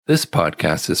This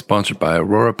podcast is sponsored by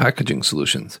Aurora Packaging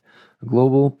Solutions, a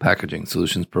global packaging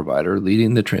solutions provider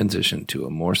leading the transition to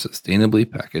a more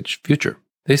sustainably packaged future.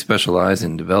 They specialize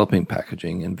in developing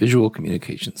packaging and visual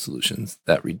communication solutions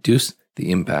that reduce the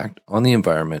impact on the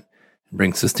environment and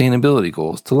bring sustainability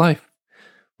goals to life.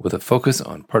 With a focus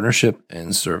on partnership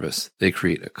and service, they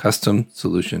create a custom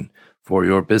solution for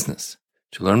your business.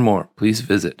 To learn more, please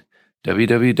visit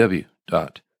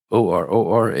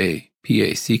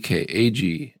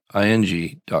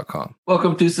www.ororapackaging.com.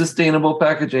 Welcome to Sustainable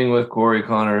Packaging with Corey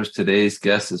Connors. Today's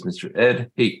guest is Mr.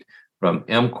 Ed Haedt from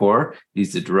Amcor.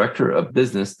 He's the Director of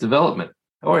Business Development.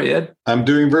 How are you, Ed? I'm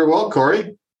doing very well,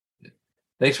 Corey.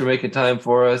 Thanks for making time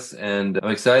for us. And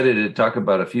I'm excited to talk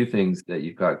about a few things that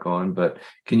you've got going. But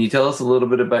can you tell us a little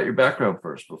bit about your background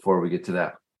first before we get to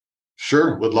that?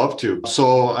 Sure, would love to.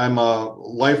 So I'm a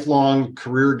lifelong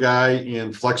career guy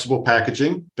in flexible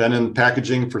packaging. Been in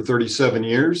packaging for 37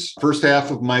 years. First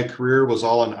half of my career was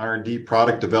all in R&D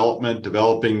product development,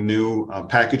 developing new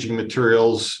packaging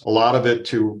materials. A lot of it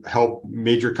to help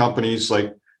major companies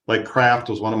like Kraft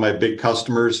was one of my big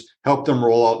customers, help them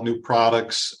roll out new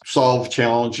products, solve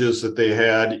challenges that they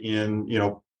had in,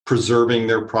 preserving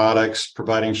their products,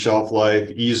 providing shelf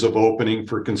life, ease of opening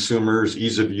for consumers,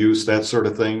 ease of use, that sort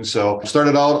of thing. So I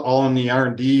started out all on the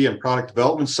R&D and product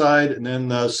development side. And then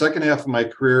the second half of my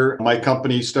career, my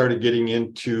company started getting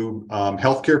into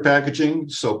healthcare packaging.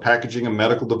 So packaging of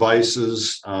medical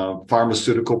devices,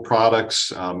 pharmaceutical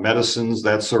products, medicines,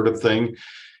 that sort of thing.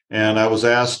 And I was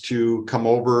asked to come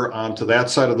over onto that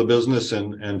side of the business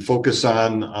and focus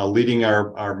on leading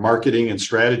our marketing and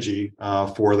strategy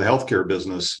for the healthcare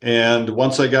business. And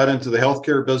once I got into the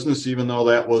healthcare business, even though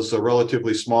that was a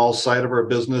relatively small side of our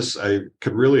business, I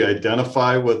could really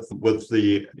identify with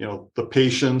the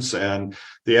patients and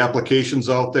the applications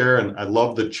out there. And I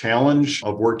love the challenge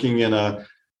of working in a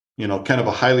kind of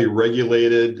a highly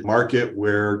regulated market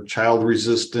where child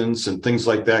resistance and things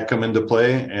like that come into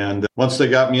play. And once they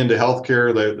got me into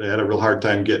healthcare, they had a real hard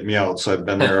time getting me out. So I've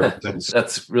been there ever since.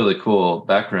 That's really cool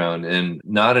background and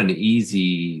not an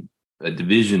easy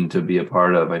division to be a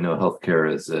part of. I know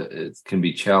healthcare it can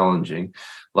be challenging.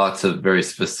 Lots of very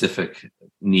specific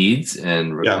needs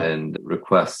and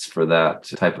requests for that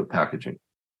type of packaging.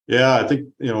 Yeah, I think,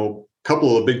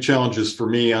 couple of big challenges for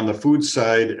me on the food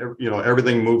side,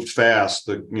 everything moved fast.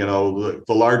 The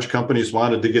large companies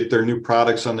wanted to get their new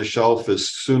products on the shelf as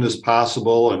soon as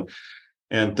possible,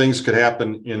 and things could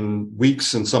happen in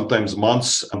weeks and sometimes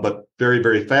months, but very,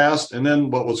 very fast. And then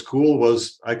what was cool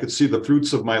was I could see the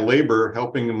fruits of my labor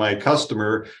helping my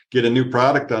customer get a new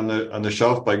product on the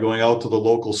shelf by going out to the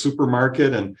local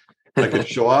supermarket, and I could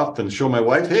show off and show my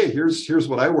wife, hey, here's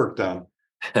what I worked on.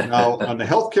 Now, on the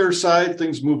healthcare side,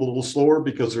 things move a little slower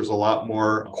because there's a lot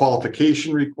more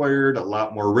qualification required, a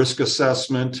lot more risk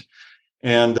assessment.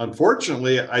 And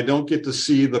unfortunately, I don't get to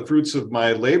see the fruits of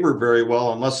my labor very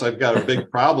well unless I've got a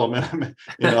big problem and I'm,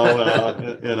 in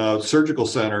a surgical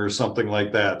center or something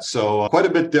like that. So quite a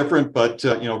bit different, but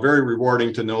very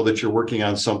rewarding to know that you're working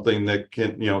on something that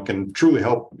can truly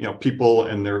help people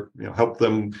and help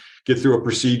them get through a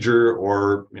procedure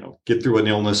or get through an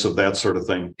illness of that sort of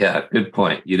thing. Yeah, good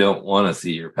point. You don't want to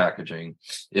see your packaging.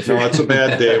 It's a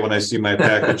bad day when I see my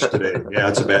package today. Yeah,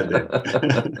 it's a bad day.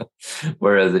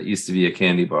 Whereas it used to be a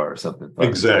candy bar or something.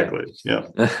 Exactly. Yeah.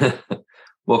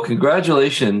 Well,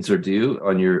 congratulations are due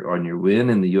on your win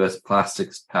in the U.S.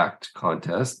 Plastics Pact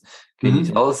contest. Can you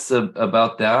tell us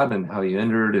about that and how you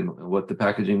entered and what the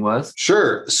packaging was?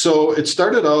 Sure. So it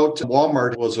started out,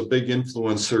 Walmart was a big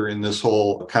influencer in this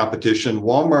whole competition.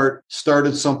 Walmart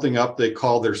started something up they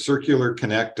call their Circular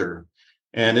Connector.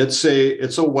 And it's a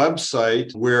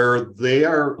website where they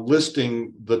are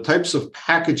listing the types of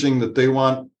packaging that they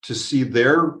want to see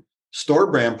their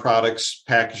store brand products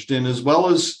packaged in, as well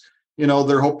as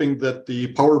they're hoping that the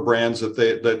power brands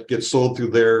that get sold through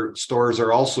their stores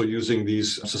are also using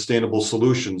these sustainable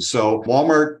solutions. So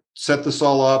Walmart set this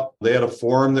all up. They had a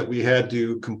form that we had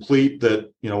to complete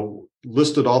that,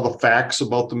 listed all the facts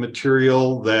about the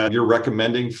material that you're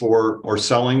recommending for or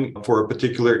selling for a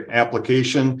particular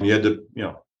application. You had to,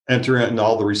 enter in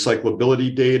all the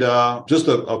recyclability data, just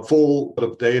a full bit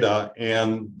of data.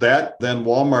 And that then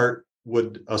Walmart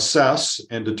would assess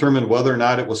and determine whether or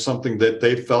not it was something that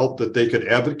they felt that they could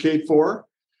advocate for.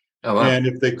 Oh, wow. And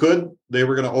if they could, they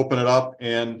were going to open it up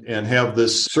and have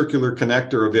this circular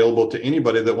connector available to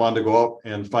anybody that wanted to go out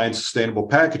and find sustainable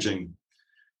packaging.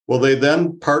 Well, they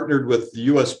then partnered with the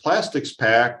U.S. Plastics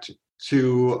Pact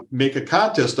to make a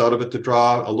contest out of it to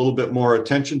draw a little bit more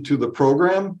attention to the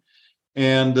program.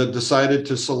 and decided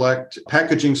to select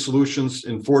packaging solutions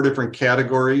in 4 different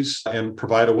categories and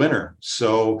provide a winner.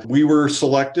 So we were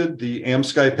selected. The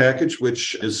AmSky package,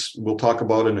 which is we'll talk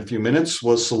about in a few minutes,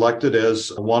 was selected as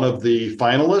one of the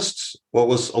finalists. What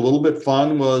was a little bit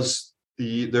fun was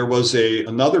there was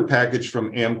another package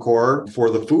from Amcor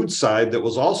for the food side that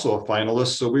was also a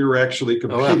finalist. So we were actually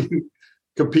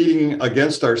competing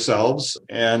against ourselves.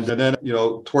 And then,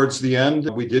 towards the end,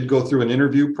 we did go through an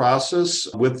interview process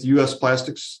with US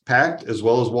Plastics Pact, as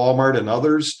well as Walmart and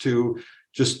others, to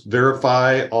just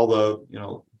verify all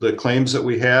the claims that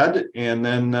we had. And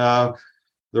then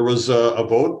there was a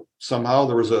vote. Somehow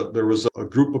there was a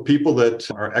group of people that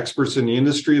are experts in the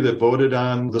industry that voted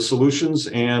on the solutions,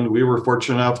 and we were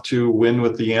fortunate enough to win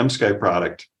with the AmSky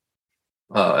product.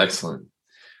 Oh, excellent.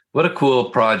 What a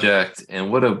cool project,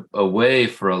 and what a way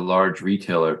for a large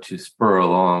retailer to spur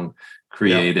along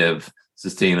creative,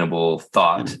 sustainable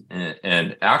thought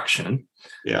and action.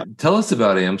 Yeah. Tell us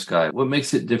about AmSky. What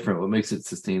makes it different? What makes it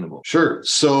sustainable? Sure.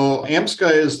 So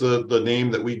AmSky is the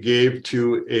name that we gave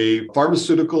to a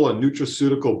pharmaceutical and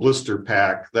nutraceutical blister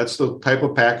pack. That's the type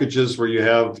of packages where you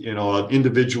have, an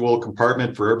individual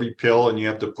compartment for every pill, and you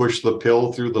have to push the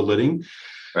pill through the lidding.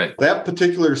 Right. That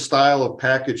particular style of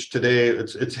package today,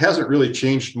 it hasn't really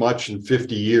changed much in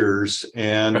 50 years.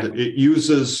 And It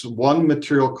uses one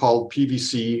material called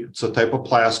PVC. It's a type of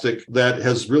plastic that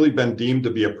has really been deemed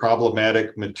to be a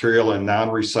problematic material and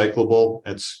non-recyclable.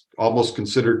 It's almost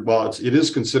considered, it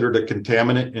is considered a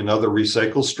contaminant in other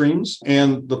recycle streams.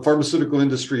 And the pharmaceutical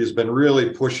industry has been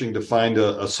really pushing to find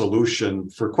a solution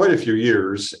for quite a few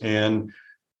years. And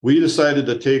we decided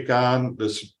to take on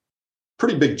this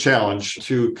pretty big challenge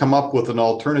to come up with an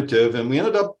alternative. And we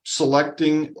ended up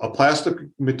selecting a plastic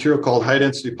material called high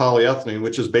density polyethylene,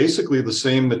 which is basically the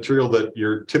same material that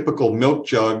your typical milk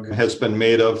jug has been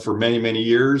made of for many, many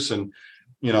years. And,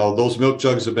 those milk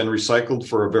jugs have been recycled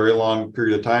for a very long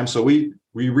period of time. So we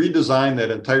redesigned that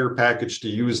entire package to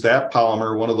use that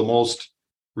polymer, one of the most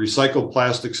recycled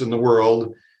plastics in the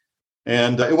world.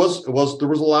 And there was a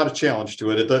lot of challenge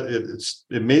to it.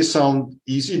 It may sound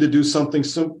easy to do something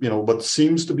simple, what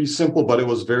seems to be simple, but it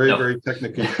was very, very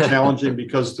technically challenging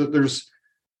because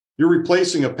you're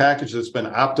replacing a package that's been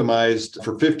optimized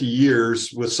for 50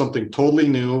 years with something totally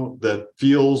new that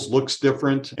looks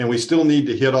different. And we still need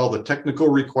to hit all the technical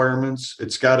requirements.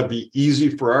 It's got to be easy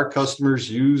for our customers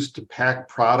to pack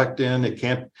product in. It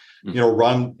can't,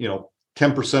 run,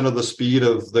 10% of the speed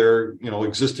of their,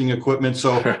 existing equipment.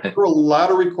 So there were a lot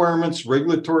of requirements,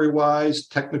 regulatory wise,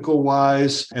 technical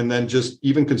wise, and then just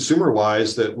even consumer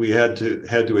wise that we had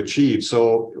to achieve.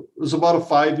 So it was about a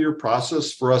 5-year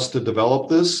process for us to develop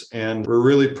this. And we're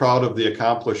really proud of the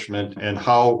accomplishment and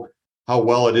how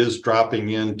well it is dropping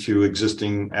into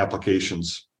existing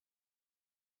applications.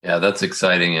 Yeah, that's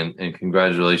exciting. And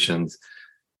congratulations.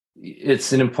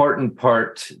 It's an important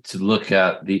part to look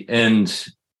at the end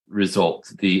result,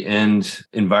 the end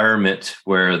environment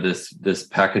where this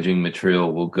packaging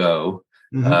material will go.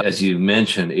 Mm-hmm. As you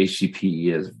mentioned,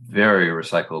 HDPE is very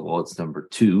recyclable. It's number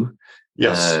 2,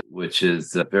 which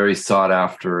is very sought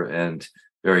after and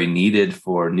very needed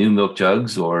for new milk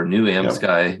jugs or new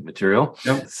AmSky material.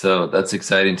 Yep. So that's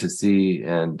exciting to see.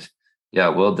 And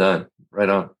well done. Right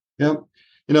on. Yep.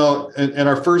 And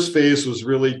our first phase was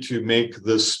really to make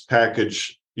this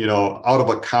package out of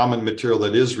a common material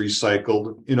that is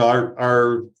recycled.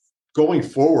 Our going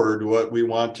forward, what we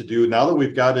want to do now that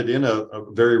we've got it in a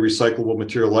very recyclable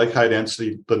material like high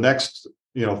density, the next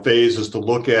phase is to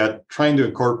look at trying to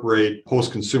incorporate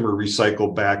post-consumer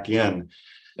recycle back in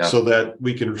so that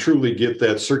we can truly get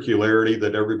that circularity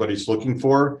that everybody's looking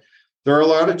for. There are a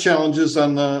lot of challenges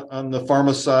on the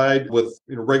pharma side with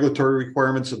regulatory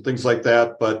requirements and things like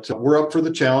that, but we're up for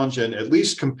the challenge. And at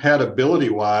least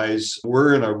compatibility-wise,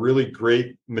 we're in a really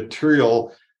great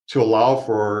material to allow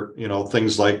for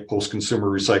things like post-consumer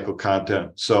recycled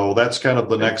content. So that's kind of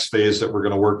the next phase that we're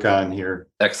going to work on here.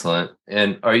 Excellent.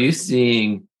 And are you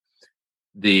seeing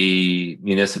the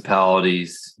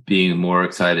municipalities being more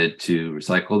excited to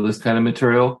recycle this kind of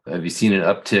material? Have you seen an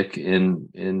uptick in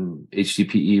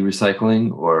HDPE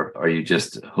recycling, or are you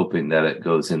just hoping that it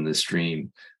goes in the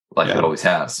stream like it always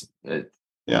has?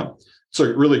 It's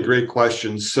a really great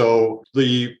question. So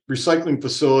the recycling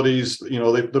facilities,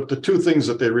 the 2 things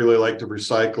that they really like to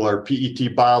recycle are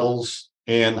PET bottles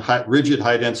and rigid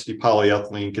high density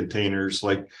polyethylene containers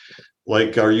like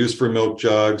are used for milk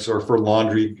jugs or for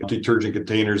laundry detergent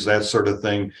containers, that sort of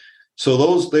thing.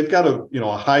 So they've got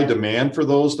a high demand for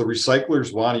those. The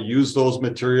recyclers want to use those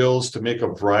materials to make a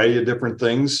variety of different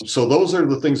things. So those are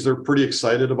the things they're pretty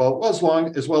excited about, as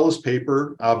well as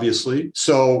paper, obviously.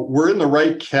 So we're in the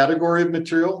right category of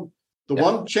material. The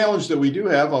one challenge that we do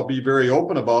have, I'll be very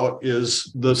open about,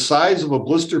 is the size of a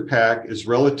blister pack is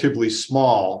relatively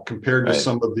small compared to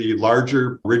some of the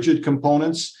larger rigid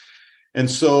components. And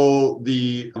so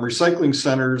the recycling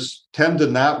centers tend to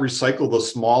not recycle the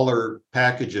smaller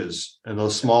packages and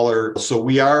those smaller. So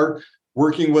we are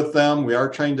working with them. We are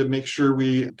trying to make sure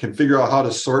we can figure out how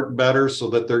to sort better so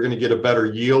that they're going to get a better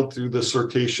yield through the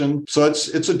sortation. So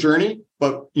it's a journey,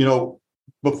 but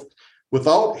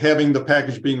without having the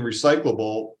package being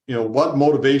recyclable, what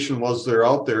motivation was there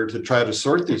out there to try to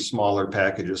sort these smaller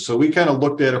packages? So we kind of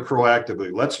looked at it proactively.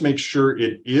 Let's make sure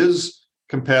it is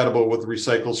compatible with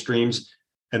recycled streams.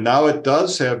 And now it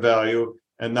does have value.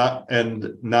 And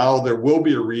now there will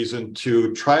be a reason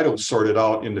to try to sort it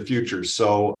out in the future.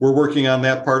 So we're working on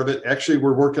that part of it. Actually,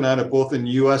 we're working on it both in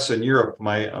the US and Europe.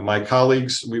 My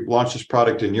colleagues, we've launched this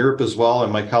product in Europe as well.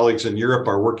 And my colleagues in Europe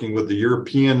are working with the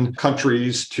European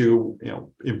countries to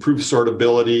improve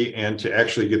sortability and to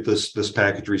actually get this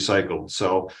package recycled.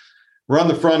 So we're on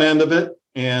the front end of it.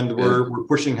 And we're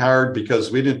pushing hard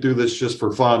because we didn't do this just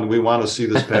for fun. We want to see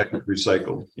this package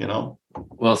recycled,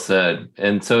 Well said.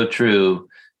 And so true.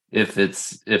 If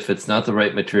it's not the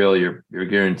right material, you're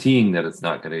guaranteeing that it's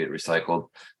not going to get recycled.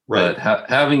 Right. But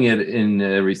having it in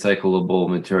a recyclable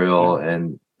material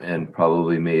and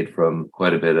probably made from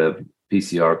quite a bit of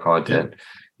PCR content,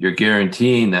 you're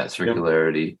guaranteeing that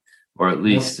circularity or at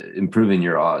least improving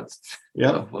your odds.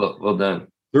 Yeah. So, well done.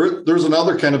 There's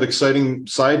another kind of exciting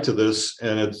side to this,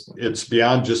 and it's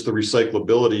beyond just the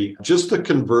recyclability. Just the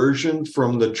conversion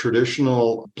from the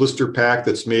traditional blister pack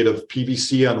that's made of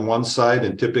PVC on one side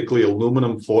and typically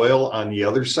aluminum foil on the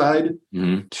other side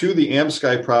to the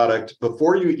AmSky product.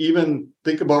 Before you even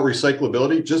think about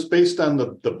recyclability, just based on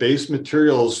the base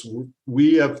materials,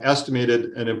 we have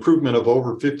estimated an improvement of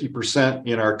over 50%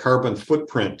 in our carbon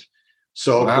footprint.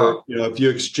 So if you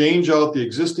exchange out the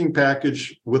existing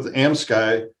package with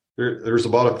AmSky, there's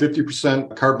about a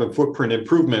 50% carbon footprint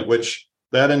improvement, which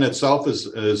that in itself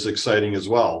is exciting as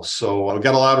well. So I've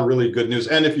got a lot of really good news.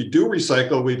 And if you do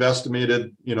recycle, we've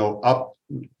estimated, up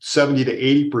 70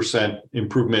 to 80%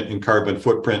 improvement in carbon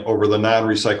footprint over the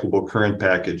non-recyclable current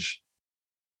package.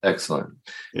 Excellent.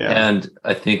 Yeah. And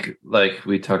I think, like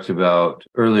we talked about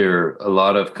earlier, a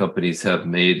lot of companies have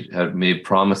made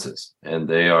promises, and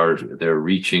they're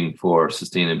reaching for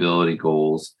sustainability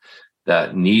goals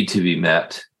that need to be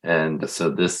met. And so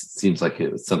this seems like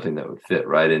it was something that would fit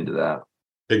right into that.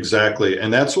 Exactly.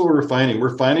 And that's what we're finding.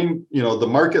 We're finding, the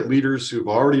market leaders who've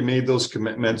already made those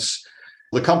commitments.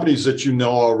 The companies that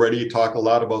already talk a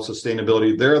lot about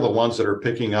sustainability, they're the ones that are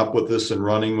picking up with this and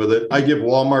running with it. I give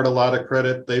Walmart a lot of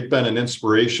credit. They've been an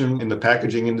inspiration in the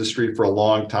packaging industry for a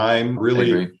long time,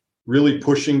 really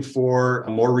pushing for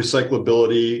more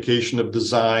recyclability, education of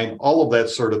design, all of that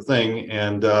sort of thing.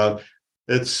 And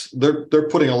they're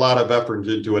putting a lot of effort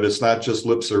into it. It's not just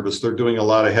lip service. They're doing a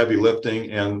lot of heavy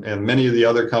lifting, and many of the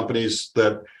other companies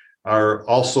that are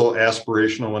also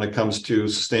aspirational when it comes to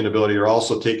sustainability are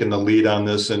also taking the lead on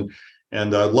this. And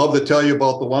I'd love to tell you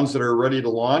about the ones that are ready to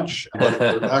launch, but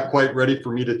they're not quite ready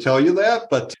for me to tell you that.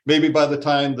 But maybe by the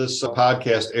time this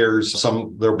podcast airs,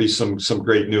 there'll be some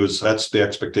great news. That's the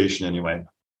expectation anyway.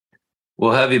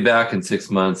 We'll have you back in 6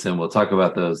 months and we'll talk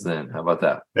about those then. How about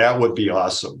that? That would be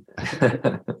awesome.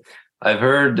 I've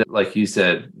heard, like you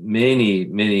said, many,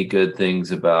 many good things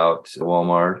about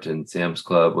Walmart and Sam's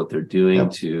Club, what they're doing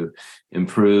to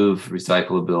improve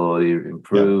recyclability,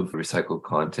 improve recycled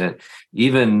content.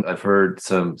 Even I've heard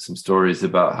some stories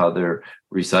about how they're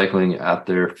recycling at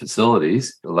their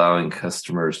facilities, allowing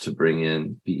customers to bring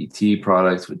in PET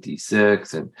products with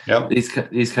D6. And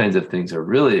these kinds of things are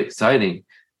really exciting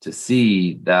to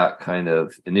see that kind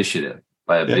of initiative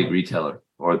by a big retailer.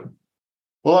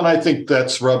 Well, and I think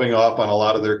that's rubbing off on a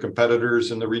lot of their competitors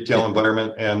in the retail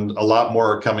environment, and a lot more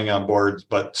are coming on board.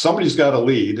 But somebody's got to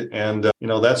lead, and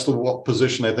that's the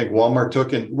position I think Walmart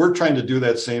took. And we're trying to do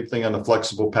that same thing on the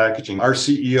flexible packaging. Our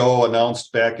CEO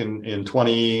announced back in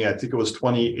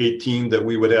 2018, that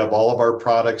we would have all of our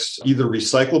products either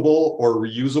recyclable or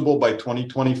reusable by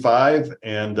 2025.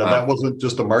 And that wasn't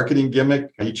just a marketing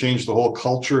gimmick. He changed the whole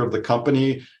culture of the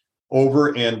company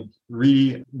over and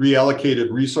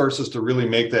reallocated resources to really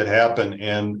make that happen.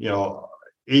 And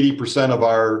 80% of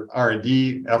our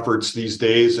R&D efforts these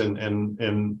days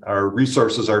and our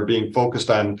resources are being focused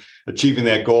on achieving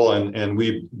that goal, and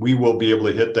we will be able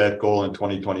to hit that goal in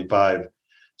 2025.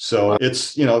 So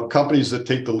it's companies that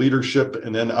take the leadership,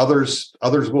 and then others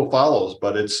will follow.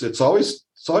 But it's always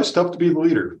tough to be the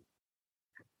leader.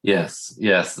 Yes.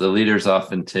 The leaders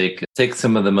often take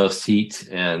some of the most heat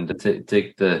and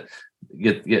take the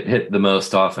get hit the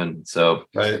most often. So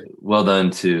Right. well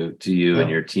done to you Yeah. and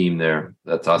your team there.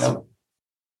 That's awesome.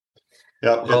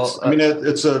 Yeah. Well,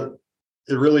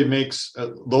 It really makes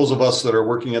those of us that are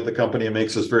working at the company, it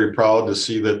makes us very proud to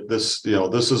see that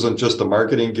this isn't just a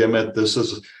marketing gimmick. This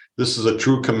is a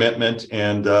true commitment,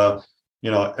 and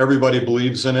everybody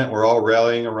believes in it. We're all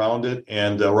rallying around it,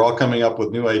 and we're all coming up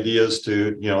with new ideas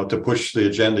to push the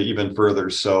agenda even further.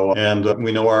 So, and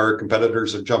we know our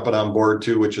competitors are jumping on board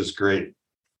too, which is great.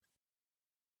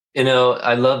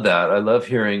 I love that. I love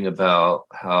hearing about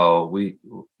how we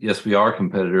are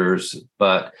competitors,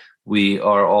 but we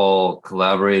are all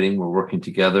collaborating. We're working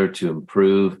together to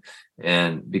improve.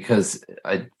 And because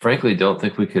I frankly don't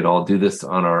think we could all do this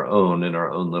on our own in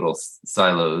our own little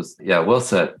silos. Yeah, well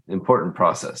said. Important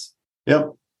process.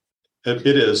 Yep, it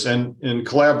is. And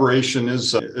collaboration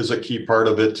is a key part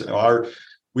of it.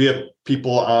 We have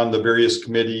people on the various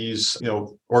committees,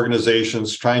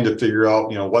 organizations trying to figure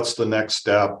out, what's the next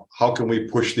step? How can we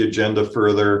push the agenda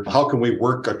further? How can we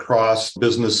work across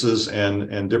businesses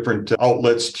and different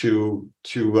outlets to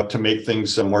make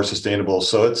things more sustainable?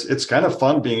 So it's kind of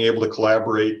fun being able to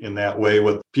collaborate in that way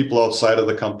with people outside of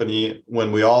the company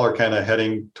when we all are kind of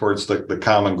heading towards the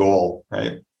common goal,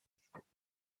 right?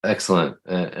 Excellent.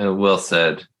 Well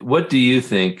said. What do you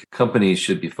think companies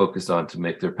should be focused on to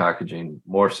make their packaging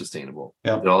more sustainable?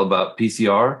 Yeah. Is it all about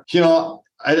PCR?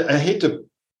 I hate to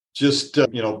just,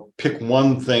 pick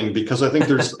one thing, because I think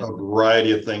there's a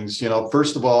variety of things.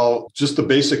 First of all, just the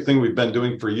basic thing we've been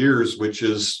doing for years, which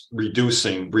is reduce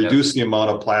the amount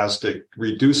of plastic,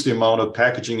 reduce the amount of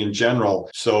packaging in general.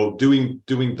 So doing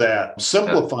that,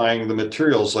 simplifying the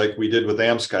materials like we did with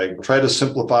Amsky, try to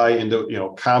simplify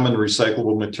into, common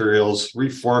recyclable materials,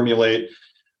 reformulate,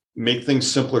 make things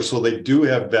simpler so they do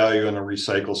have value in a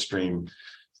recycle stream.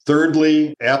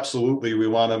 Thirdly, absolutely, we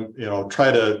want to,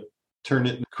 try to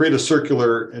create a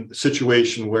circular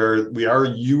situation where we are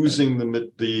using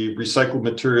the recycled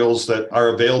materials that are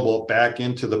available back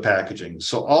into the packaging.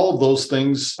 So all of those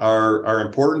things are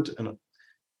important. And of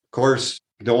course,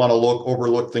 you don't want to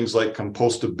overlook things like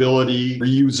compostability,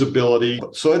 reusability.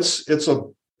 So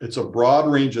it's a broad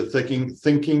range of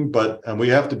thinking, but we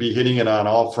have to be hitting it on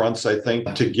all fronts, I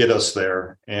think, to get us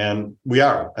there. And we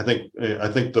are. I think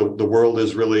the world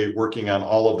is really working on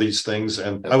all of these things.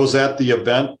 And I was at the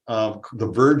event,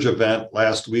 the Verge event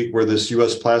last week, where this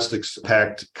U.S. Plastics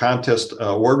Pact contest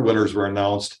award winners were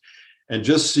announced. And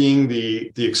just seeing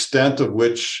the extent of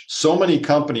which so many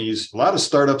companies, a lot of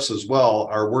startups as well,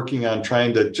 are working on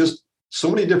trying to just so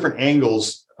many different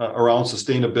angles around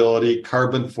sustainability,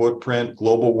 carbon footprint,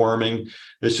 global warming.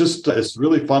 It's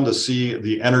really fun to see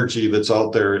the energy that's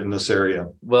out there in this area.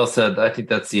 Well said. I think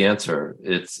that's the answer.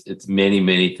 It's many,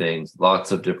 many things,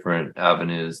 lots of different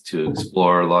avenues to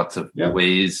explore, lots of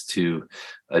ways to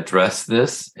address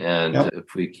this. And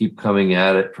if we keep coming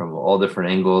at it from all different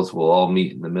angles, we'll all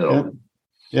meet in the middle.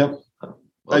 Yep.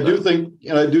 I do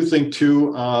think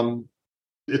too,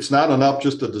 it's not enough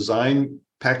just to design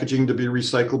packaging to be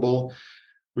recyclable.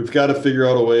 We've got to figure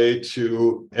out a way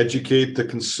to educate the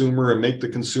consumer and make the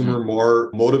consumer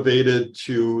more motivated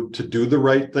to do the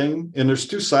right thing. And there's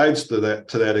two sides to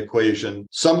that equation.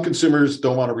 Some consumers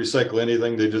don't want to recycle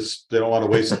anything. They don't want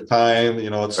to waste the time.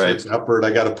 It's effort.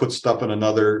 I got to put stuff in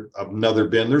another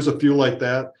bin. There's a few like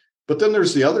that. But then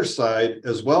there's the other side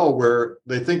as well, where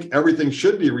they think everything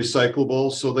should be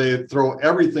recyclable. So they throw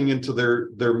everything into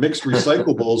their mixed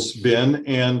recyclables bin,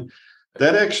 and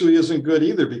that actually isn't good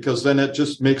either, because then it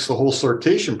just makes the whole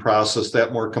sortation process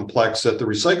that more complex at the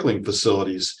recycling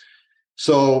facilities.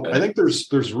 So I think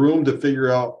there's room to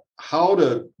figure out how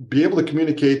to be able to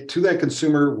communicate to that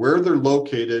consumer where they're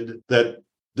located, that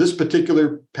this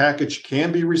particular package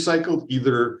can be recycled,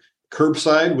 either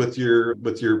curbside with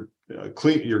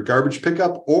your garbage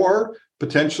pickup, or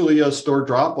potentially a store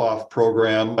drop-off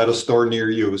program at a store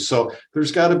near you. So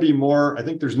there's got to be more. I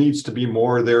think there needs to be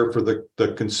more there for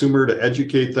the consumer, to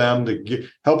educate them, to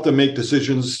help them make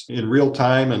decisions in real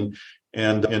time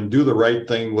and do the right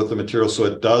thing with the material, so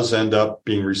it does end up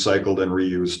being recycled and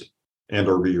reused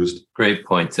or reused. Great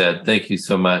point, Ed. Thank you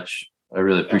so much. I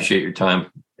really appreciate your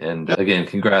time. And again,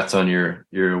 congrats on your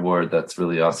award. That's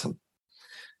really awesome.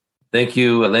 Thank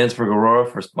you, Landsberg Aurora,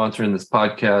 for sponsoring this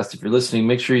podcast. If you're listening,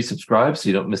 make sure you subscribe so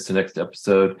you don't miss the next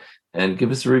episode, and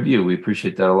give us a review. We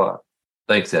appreciate that a lot.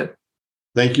 Thanks, Ed.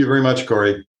 Thank you very much,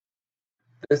 Corey.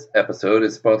 This episode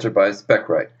is sponsored by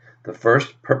SpecRite, the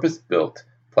first purpose-built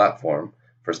platform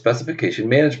for specification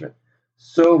management.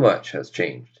 So much has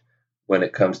changed when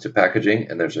it comes to packaging,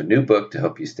 and there's a new book to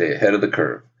help you stay ahead of the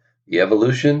curve, The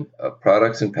Evolution of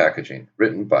Products and Packaging,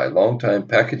 written by longtime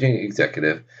packaging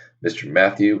executive Mr.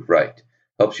 Matthew Wright,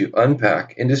 helps you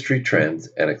unpack industry trends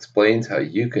and explains how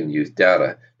you can use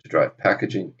data to drive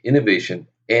packaging, innovation,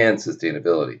 and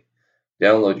sustainability.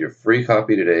 Download your free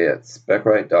copy today at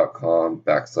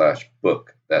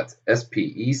specwright.com/book. That's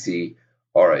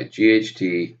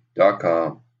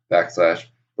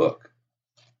SPECRIGHT.com/book.